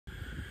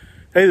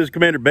Hey, this is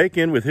Commander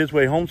Bacon with His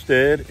Way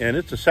Homestead, and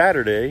it's a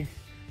Saturday,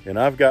 and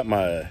I've got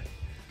my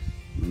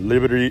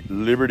Liberty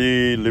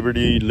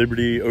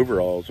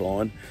overalls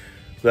on.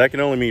 So that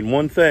can only mean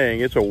one thing: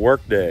 it's a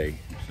work day.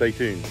 Stay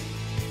tuned.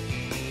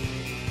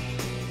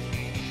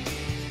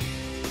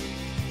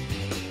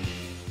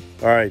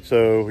 All right,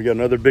 so we got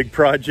another big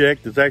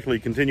project. It's actually a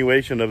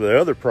continuation of the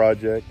other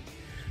project.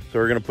 So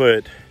we're gonna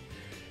put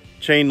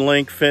chain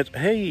link fence.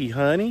 Hey,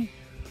 honey,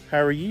 how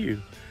are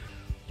you?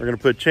 We're gonna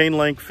put chain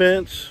link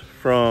fence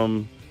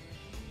from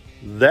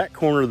that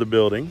corner of the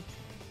building,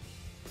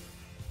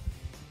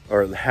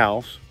 or the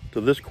house,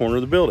 to this corner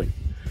of the building.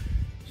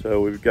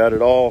 So we've got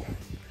it all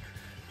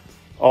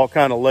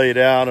kind of laid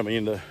out. I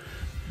mean, the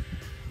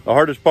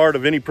hardest part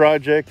of any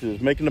project is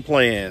making the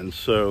plans.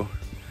 So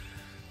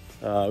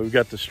we've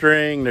got the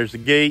string, there's the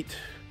gate.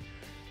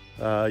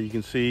 You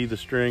can see the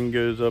string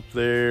goes up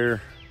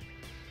there,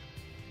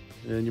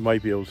 and you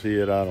might be able to see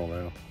it. I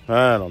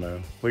don't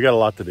know. We got a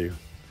lot to do.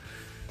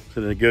 So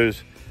then it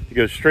goes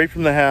straight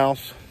from the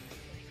house.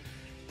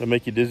 That'll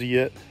make you dizzy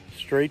yet?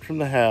 Straight from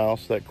the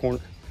house, that corner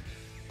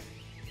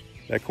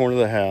of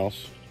the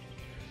house,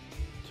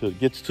 so it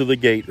gets to the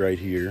gate right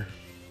here,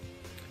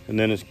 and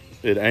then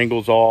it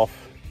angles off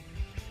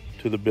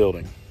to the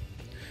building.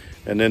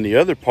 And then the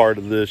other part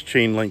of this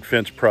chain link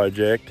fence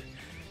project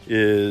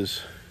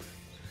is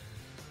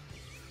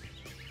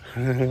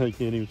I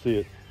can't even see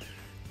it,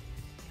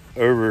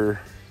 over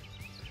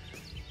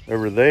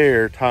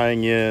there,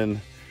 tying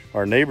in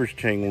our neighbor's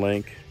chain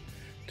link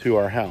to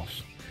our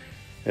house.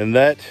 And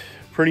that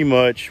pretty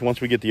much,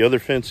 once we get the other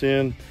fence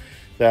in,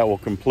 that will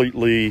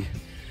completely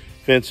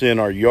fence in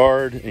our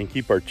yard and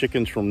keep our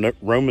chickens from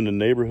roaming the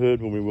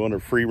neighborhood when we want to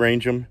free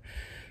range them.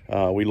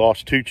 We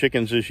lost 2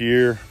 chickens this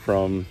year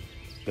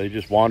they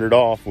just wandered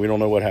off. We don't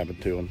know what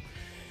happened to them.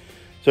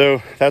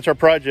 So that's our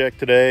project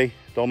today.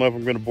 Don't know if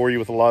I'm going to bore you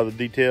with a lot of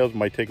the details.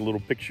 Might take a little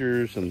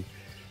pictures and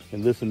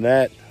this and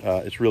that.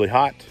 It's really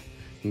hot.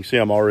 You can see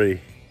I'm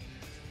already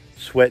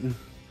sweating,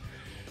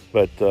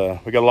 but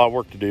we got a lot of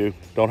work to do.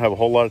 Don't have a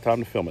whole lot of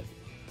time to film it.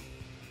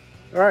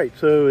 All right,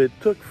 so it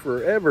took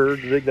forever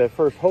to dig that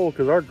first hole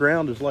because our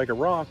ground is like a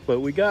rock, but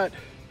we got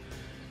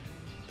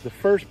the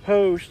first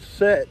post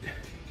set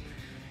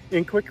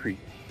in Quikrete.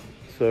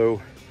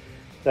 So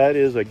that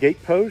is a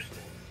gate post.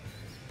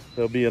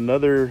 There'll be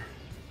another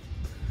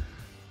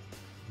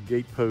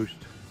gate post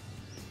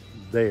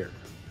there,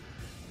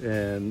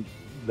 and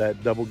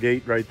that double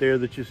gate right there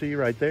that you see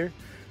right there,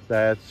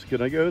 that's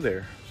gonna go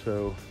there.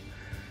 So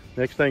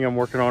next thing I'm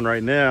working on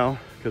right now,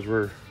 because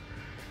we're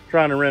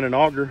trying to rent an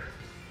auger,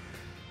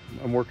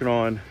 I'm working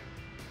on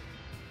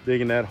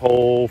digging that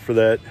hole for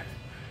that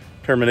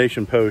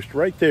termination post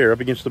right there up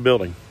against the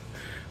building.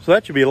 So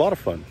that should be a lot of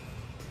fun.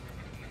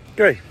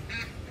 Okay,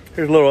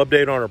 here's a little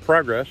update on our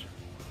progress.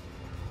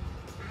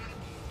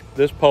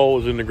 This pole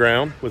is in the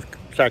ground with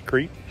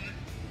Sakrete,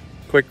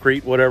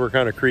 Quikrete, whatever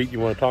kind of crete you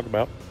want to talk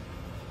about.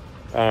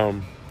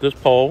 This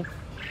pole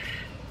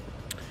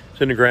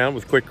is in the ground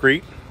with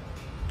Quikrete.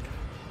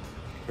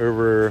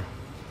 Over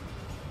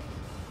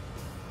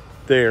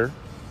there,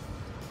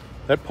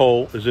 that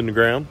pole is in the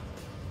ground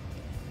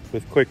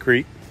with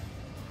Quikrete.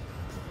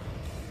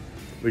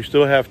 We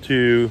still have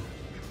to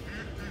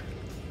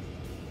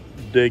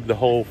dig the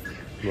hole.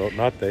 Well,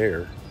 not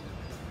there,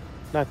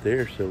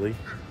 silly.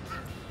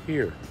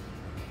 Here,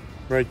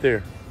 right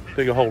there.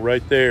 Dig a hole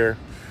right there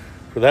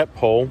for that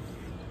pole.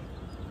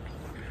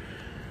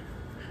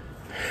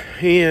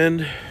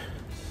 And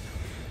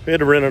we had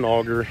to rent an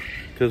auger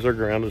because our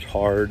ground is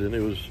hard and it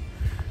was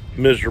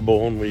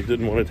miserable, and we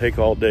didn't want to take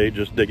all day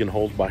just digging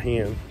holes by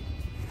hand.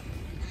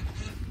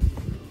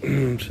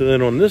 So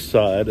then on this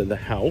side of the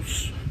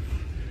house,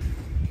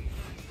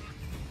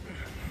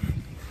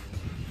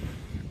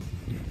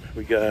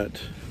 we got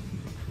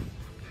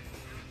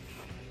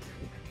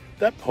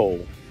that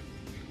pole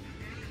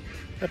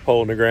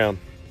in the ground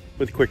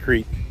with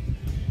Quikrete,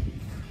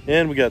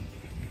 and we got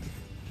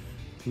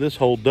this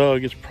hole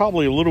dug. It's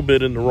probably a little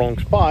bit in the wrong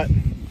spot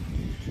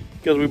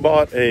because we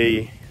bought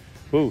a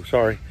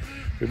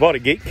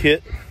gate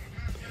kit,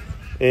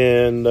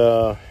 and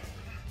it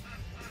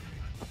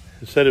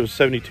said it was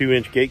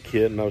 72-inch gate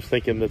kit, and I was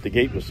thinking that the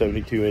gate was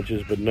 72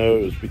 inches, but no,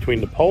 it was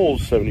between the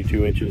poles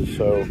 72 inches.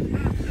 So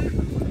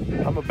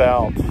I'm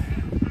about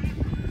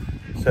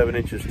 7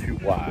 inches too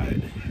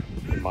wide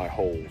in my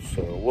holes,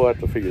 so we'll have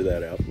to figure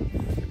that out.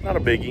 Not a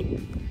biggie.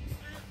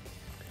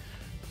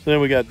 So then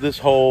we got this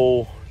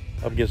hole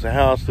up against the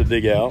house to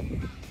dig out,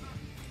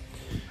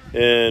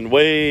 and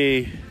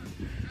way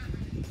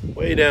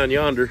down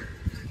yonder,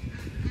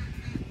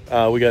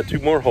 we got 2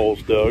 more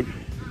holes dug,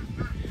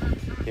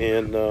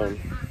 and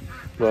we'll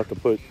have to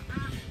put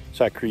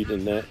Sakrete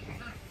in that,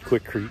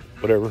 Quikrete,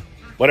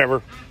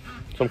 whatever,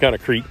 some kind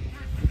of crete.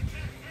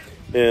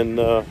 And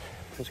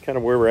that's kind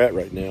of where we're at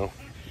right now.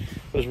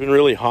 It's been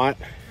really hot.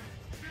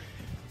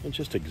 I'm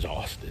just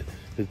exhausted.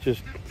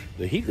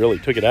 The heat really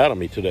took it out of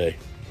me today.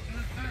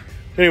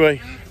 Anyway,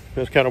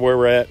 that's kind of where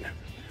we're at.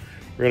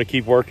 We're gonna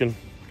keep working.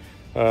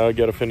 Got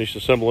to finish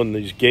assembling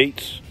these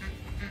gates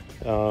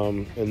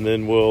And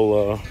then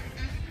we'll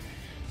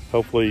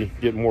hopefully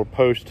get more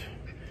posts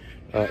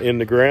in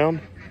the ground,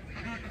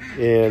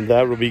 and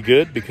that will be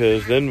good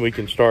because then we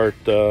can start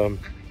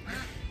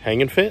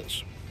hanging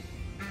fence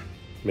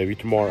maybe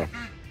tomorrow.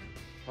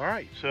 All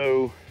right,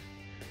 so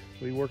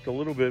we worked a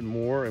little bit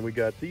more and we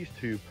got these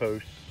 2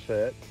 posts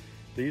set.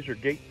 These are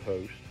gate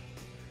posts,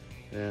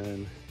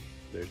 and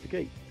there's the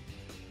gate.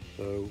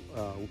 So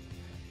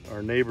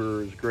our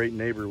neighbor is a great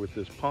neighbor with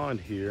this pond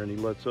here, and he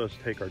lets us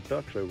take our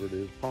ducks over to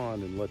his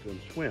pond and let them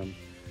swim.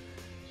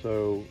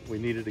 So we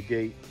needed a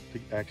gate to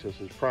access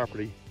his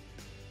property.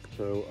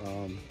 So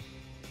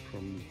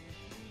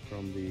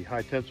from the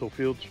high tensile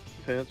field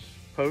fence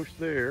post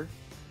there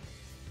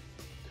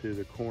to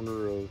the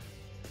corner of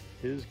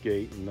his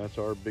gate, and that's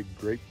our big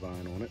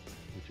grapevine on it,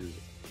 which is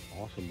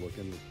awesome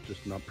looking. It's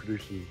just not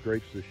producing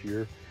grapes this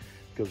year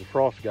because the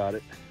frost got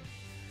it.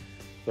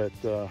 But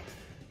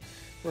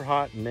we're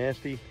hot and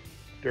nasty,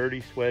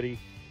 dirty, sweaty,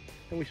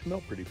 and we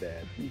smell pretty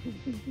bad.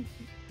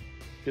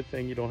 Good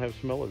thing you don't have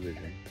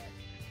smell-o-vision.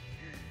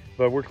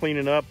 But we're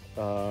cleaning up.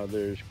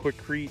 There's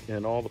Quikrete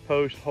in all the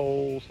post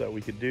holes that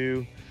we could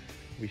do.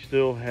 We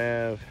still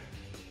have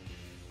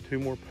 2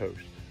 more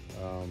posts,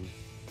 and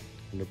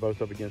they're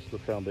both up against the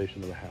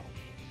foundation of the house.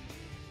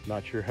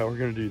 Not sure how we're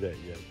going to do that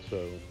yet,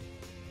 so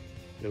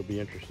it'll be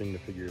interesting to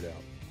figure it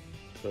out.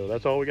 So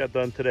that's all we got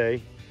done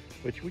today,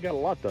 which we got a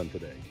lot done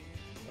today.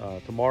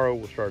 Tomorrow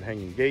we'll start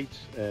hanging gates,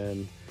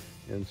 and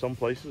in some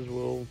places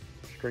we'll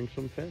string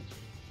some fence.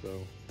 So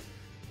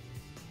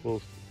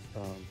we'll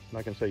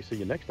not gonna say see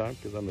you next time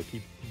because I'm gonna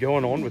keep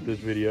going on with this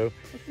video.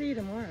 We'll see you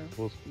tomorrow.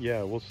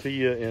 We'll see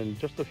you in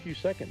just a few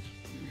seconds.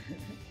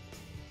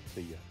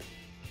 See ya.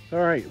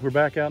 All right, we're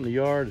back out in the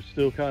yard. It's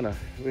still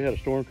we had a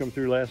storm come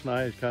through last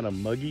night. It's kind of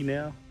muggy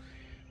now.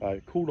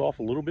 It cooled off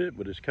a little bit,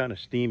 but it's kind of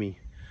steamy.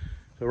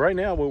 So right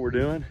now what we're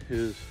doing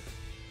is,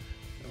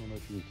 I don't know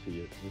if you can see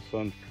it. The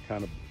sun's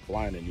kind of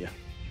blinding you.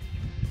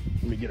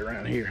 Let me get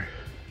around here.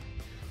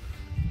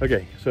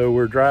 Okay, so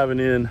we're driving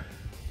in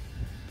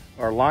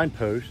our line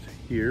post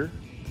here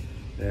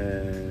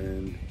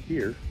and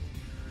here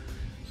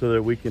so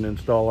that we can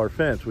install our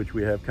fence, which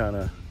we have kind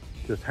of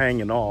just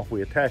hanging off.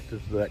 We attached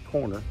it to that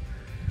corner,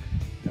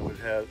 and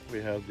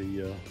we have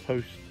the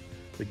post,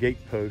 the gate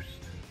post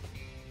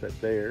set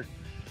there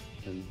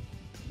and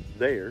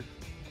there.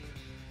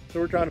 So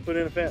we're trying to put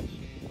in a fence.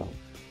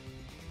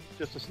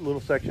 Just a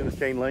little section of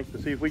chain link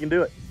to see if we can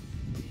do it.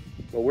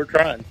 Well, we're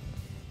trying.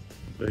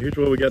 So here's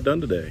what we got done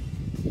today.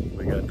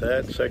 We got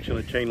that section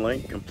of chain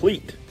link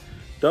complete,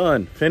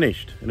 done,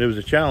 finished. And it was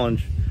a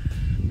challenge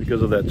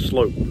because of that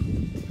slope.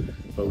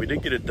 But we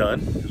did get it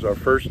done. It was our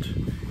first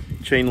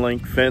chain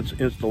link fence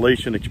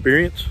installation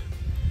experience.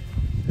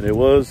 And it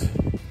was,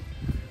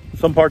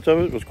 some parts of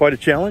it was quite a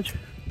challenge.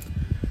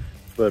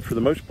 But for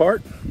the most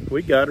part,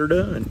 we got her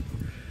done.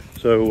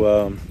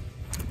 So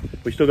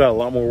we still got a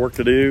lot more work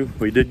to do.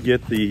 We did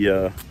get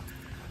the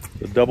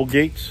double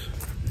gates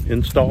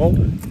installed.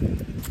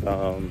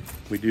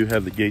 We do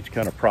have the gates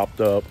kind of propped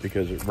up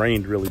because it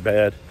rained really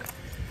bad.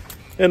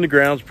 And the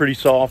ground's pretty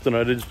soft, and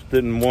I just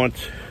didn't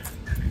want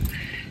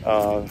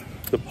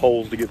the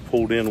poles to get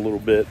pulled in a little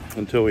bit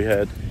until we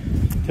had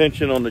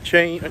tension on the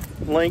chain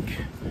link.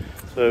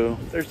 So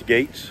there's the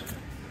gates.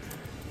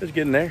 It's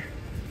getting there.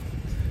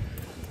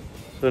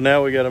 So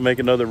now we got to make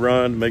another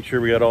run to make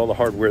sure we got all the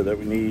hardware that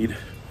we need.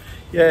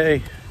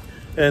 Yay.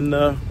 And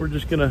we're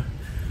just gonna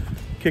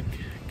kick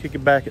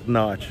it back a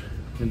notch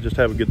and just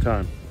have a good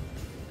time.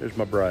 There's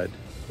my bride.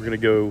 We're gonna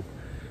go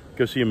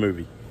see a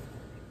movie.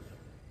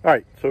 All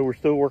right, so we're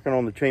still working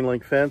on the chain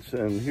link fence,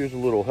 and here's a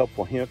little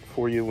helpful hint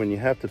for you when you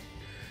have to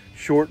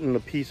shorten a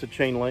piece of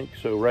chain link.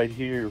 So right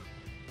here,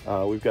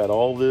 we've got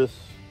all this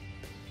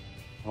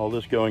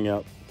going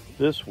out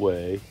this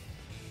way.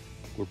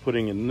 We're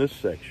putting in this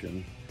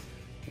section,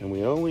 and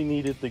we only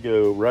need it to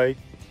go right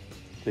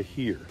to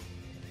here,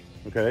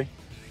 okay?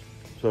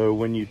 So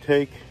when you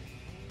take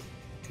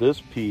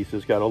this piece,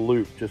 it's got a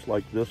loop just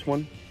like this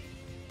one.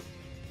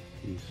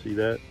 You see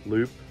that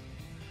loop?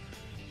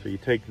 So you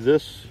take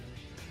this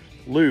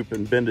loop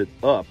and bend it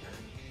up,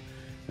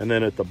 and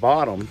then at the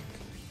bottom,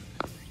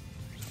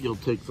 you'll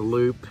take the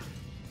loop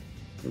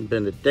and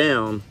bend it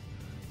down,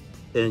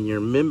 and you're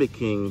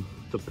mimicking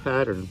the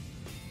pattern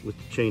with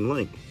the chain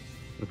link,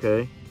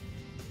 okay?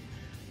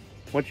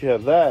 Once you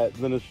have that,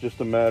 then it's just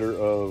a matter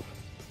of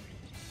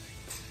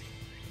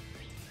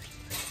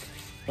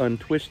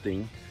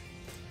untwisting,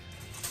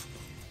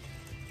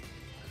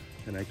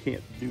 and I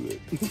can't do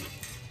it.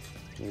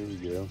 There we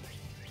go.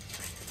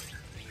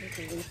 You need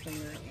to loosen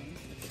that one.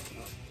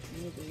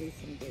 You need to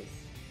loosen this.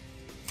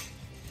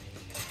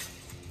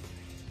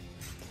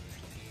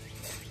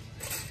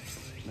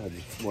 I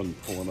just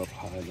wasn't pulling up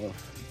high enough.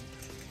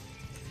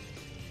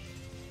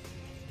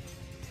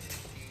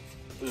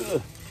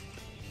 Ugh.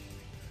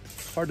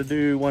 Hard to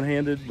do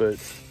one-handed, but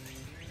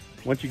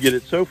once you get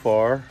it so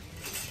far,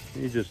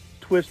 you're just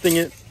twisting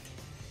it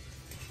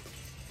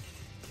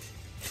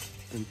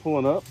and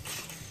pulling up.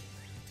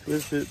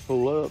 Twist it,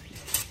 pull up.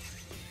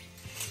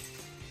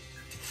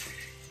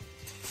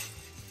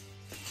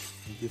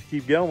 just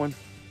keep going.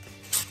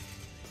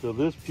 So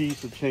this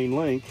piece of chain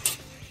link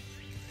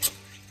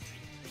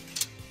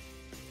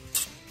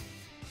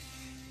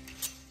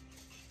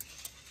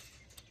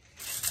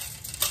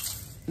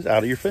is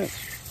out of your fence.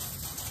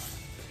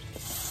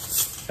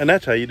 And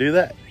that's how you do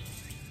that.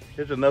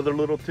 Here's another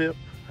little tip.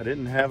 I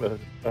didn't have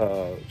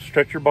a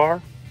stretcher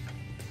bar.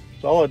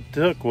 So all it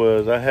took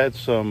was I had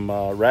some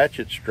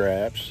ratchet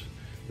straps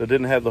that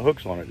didn't have the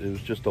hooks on it. It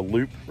was just a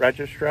loop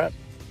ratchet strap.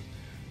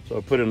 So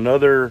I put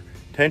another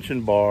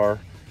tension bar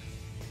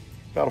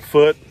about a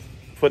foot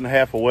and a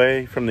half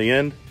away from the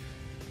end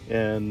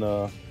and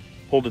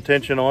pulled the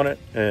tension on it.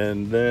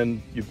 And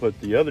then you put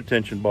the other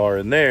tension bar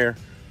in there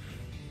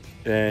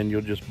and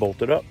you'll just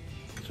bolt it up.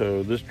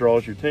 So this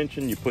draws your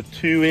tension. You put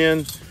 2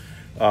 in.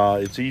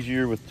 It's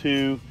easier with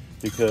 2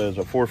 because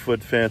a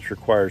 4-foot fence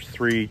requires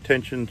 3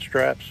 tension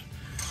straps,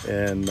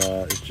 and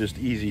it's just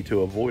easy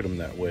to avoid them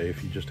that way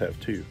if you just have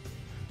 2.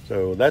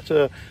 So that's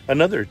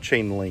another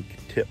chain link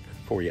tip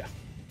for you.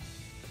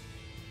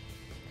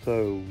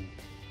 So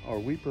are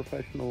we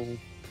professional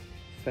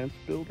fence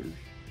builders?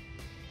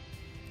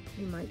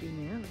 You might be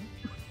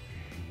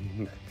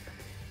now.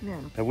 No.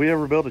 Have we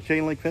ever built a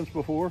chain link fence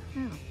before?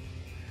 No.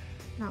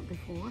 Not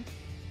before.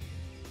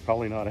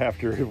 Probably not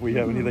after if we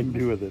have anything to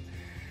do with it.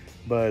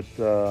 But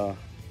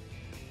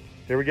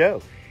here we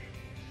go.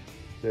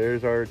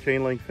 There's our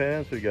chain link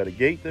fence. We got a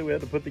gate that we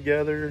had to put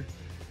together.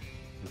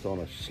 It's on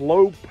a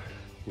slope,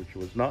 which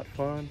was not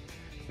fun.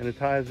 And it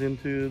ties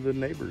into the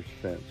neighbor's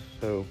fence.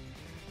 So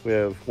we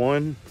have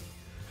one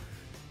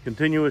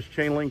continuous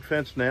chain link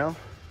fence now.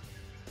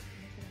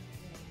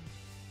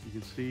 You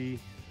can see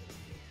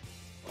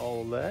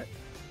all of that.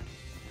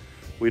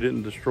 We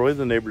didn't destroy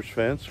the neighbor's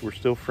fence. We're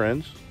still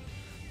friends.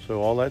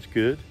 So all that's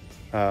good.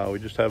 We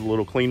just have a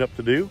little cleanup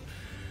to do.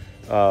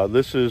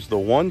 This is the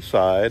one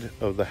side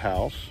of the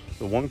house,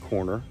 the one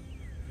corner,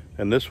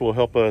 and this will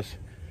help us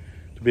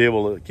to be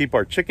able to keep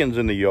our chickens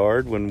in the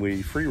yard when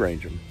we free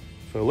range them.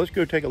 So let's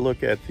go take a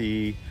look at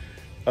the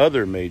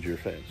other major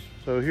fence.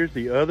 So here's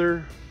the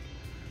other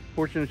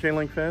portion of chain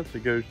link fence.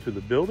 It goes to the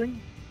building.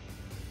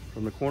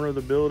 From the corner of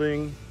the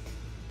building,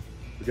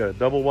 we got a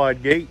double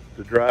wide gate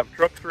to drive a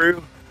truck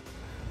through,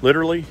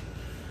 literally,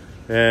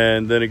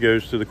 and then it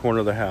goes to the corner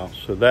of the house.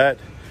 So that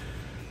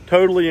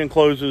totally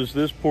encloses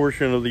this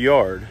portion of the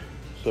yard.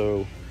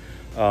 So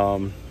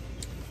I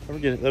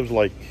forget, that was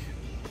like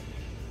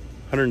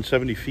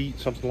 170 feet,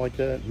 something like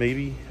that,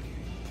 maybe.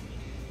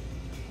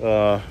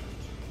 I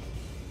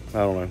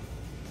don't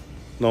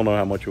know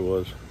how much it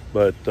was,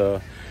 but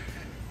the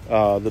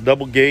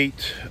double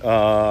gate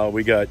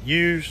we got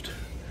used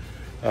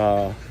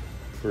for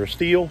a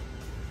steal,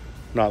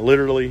 not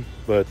literally,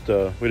 but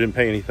we didn't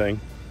pay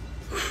anything,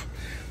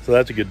 so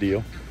that's a good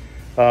deal.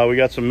 We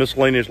got some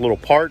miscellaneous little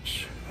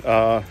parts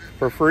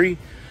for free,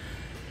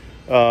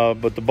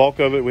 but the bulk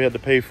of it we had to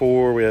pay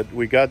for.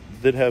 We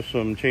did have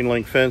some chain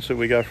link fence that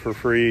we got for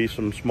free,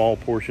 some small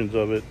portions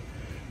of it.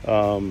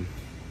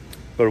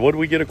 But what did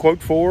we get a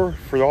quote for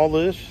all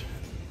this?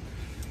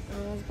 It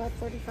was about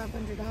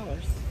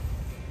 $3,500.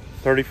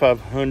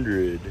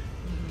 $3,500.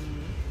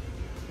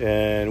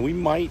 And we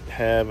might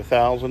have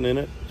 1,000 in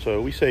it, so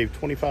we saved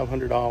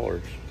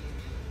 $2,500.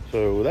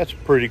 So that's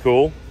pretty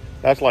cool.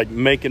 That's like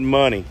making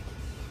money.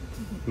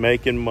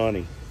 Making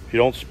money. If you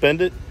don't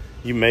spend it,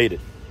 you made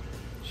it.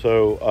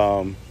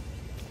 So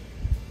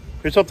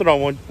here's something I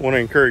want to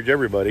encourage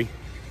everybody.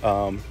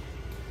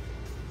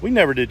 We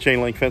never did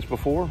chain link fence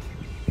before.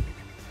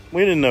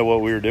 We didn't know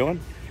what we were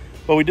doing,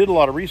 but we did a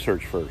lot of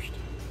research first.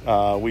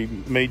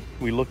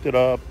 We looked it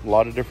up, a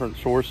lot of different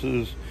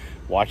sources,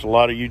 watched a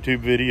lot of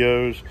YouTube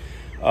videos.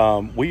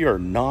 We are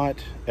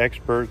not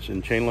experts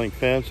in chain link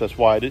fence. That's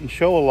why I didn't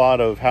show a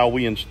lot of how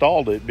we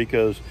installed it,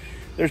 because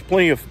there's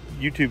plenty of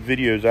YouTube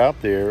videos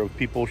out there of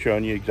people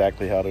showing you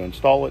exactly how to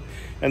install it,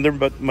 and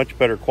they're much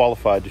better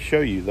qualified to show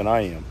you than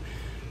I am.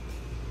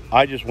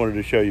 I just wanted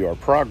to show you our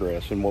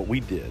progress and what we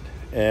did,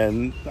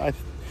 and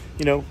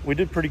we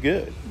did pretty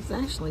good. It's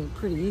actually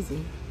pretty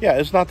easy. Yeah,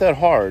 it's not that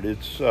hard.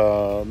 It's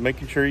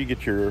making sure you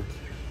get your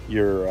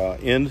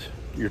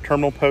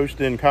terminal post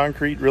in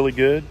concrete really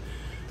good.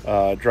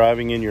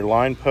 Driving in your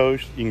line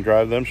post, you can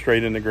drive them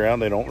straight in the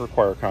ground. They don't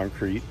require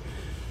concrete.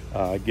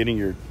 Getting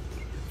your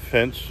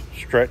fence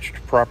stretched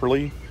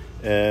properly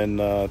and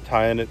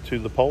tying it to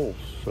the poles.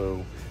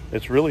 So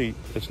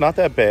it's not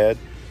that bad.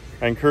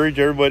 I encourage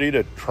everybody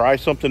to try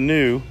something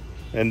new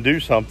and do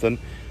something.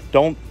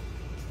 Don't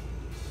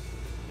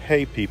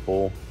pay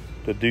people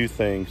to do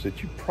things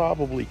that you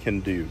probably can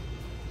do,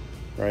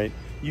 right?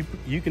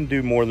 You can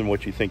do more than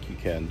what you think you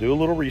can. Do a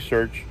little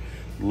research,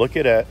 look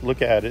at it.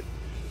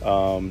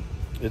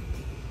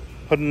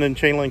 Putting in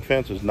chain link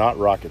fence is not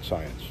rocket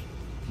science,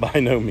 by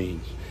no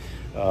means.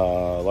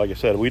 Like I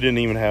said, we didn't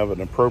even have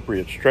an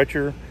appropriate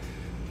stretcher.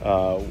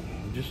 I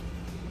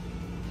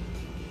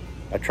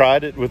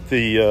tried it with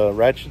the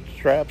ratchet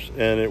straps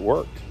and it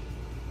worked.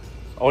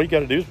 All you got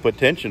to do is put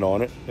tension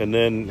on it, and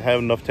then have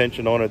enough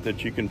tension on it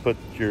that you can put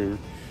your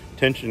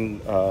tension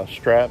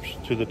straps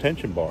to the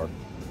tension bar.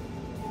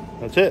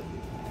 That's it.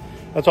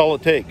 That's all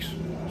it takes.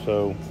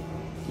 So,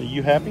 are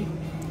you happy?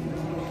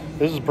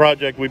 This is a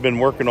project we've been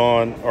working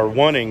on or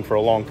wanting for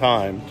a long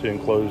time to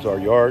enclose our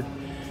yard.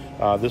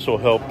 This will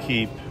help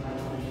keep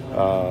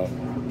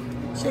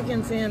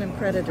chickens in and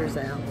predators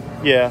out.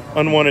 Yeah,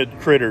 unwanted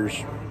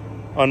critters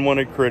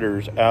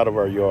out of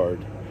our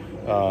yard.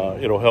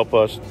 It'll help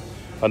us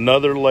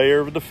another layer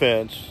of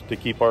defense to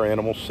keep our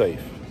animals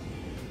safe,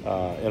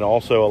 and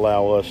also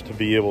allow us to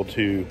be able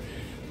to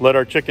let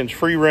our chickens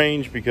free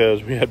range,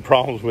 because we had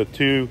problems with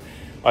 2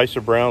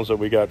 Isa Browns that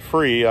we got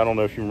free. I don't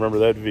know if you remember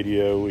that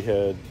video. We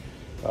had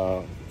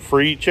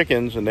free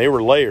chickens, and they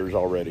were layers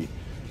already,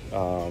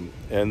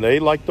 and they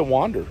like to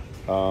wander.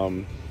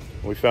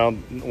 We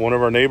found one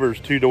of our neighbors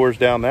 2 doors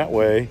down that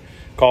way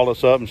called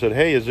us up and said,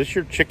 "Hey, is this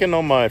your chicken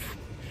on my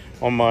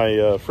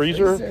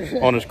freezer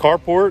on his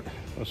carport?"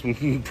 I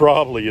said,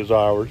 "Probably is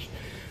ours."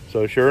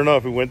 So sure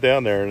enough, we went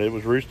down there and it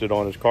was roosted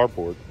on his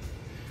carport,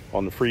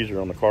 on the freezer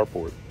on the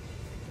carport.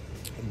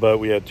 But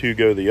we had 2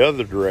 go the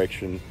other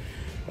direction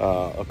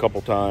a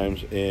couple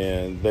times,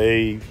 and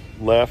they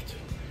left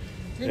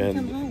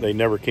and they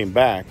never came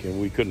back, and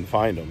we couldn't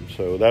find them.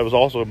 So that was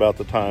also about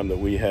the time that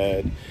we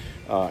had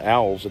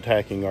owls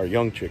attacking our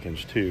young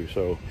chickens too.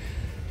 So,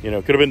 you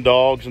know, could have been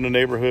dogs in the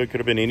neighborhood, could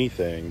have been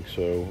anything.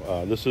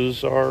 So this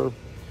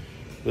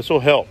will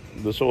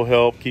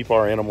help keep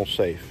our animals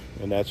safe,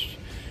 and that's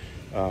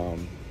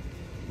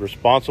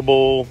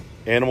responsible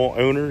animal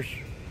owners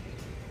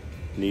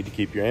need to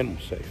keep your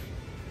animals safe,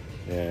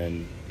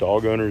 and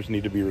dog owners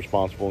need to be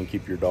responsible and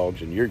keep your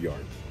dogs in your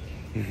yard.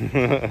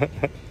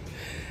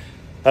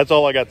 That's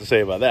all I got to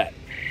say about that.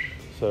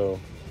 So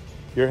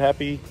you're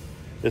happy.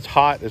 It's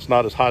hot. It's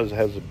not as hot as it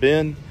has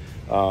been,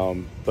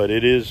 but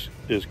it is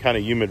kind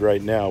of humid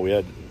right now. We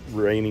had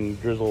raining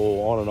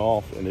drizzle on and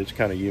off, and it's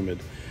kind of humid.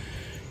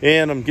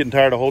 And I'm getting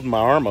tired of holding my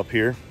arm up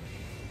here.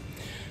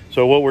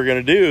 So what we're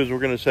going to do is we're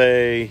going to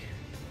say,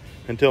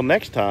 until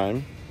next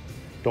time,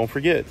 don't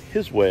forget,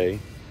 His way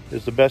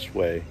is the best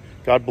way.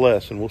 God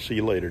bless, and we'll see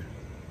you later.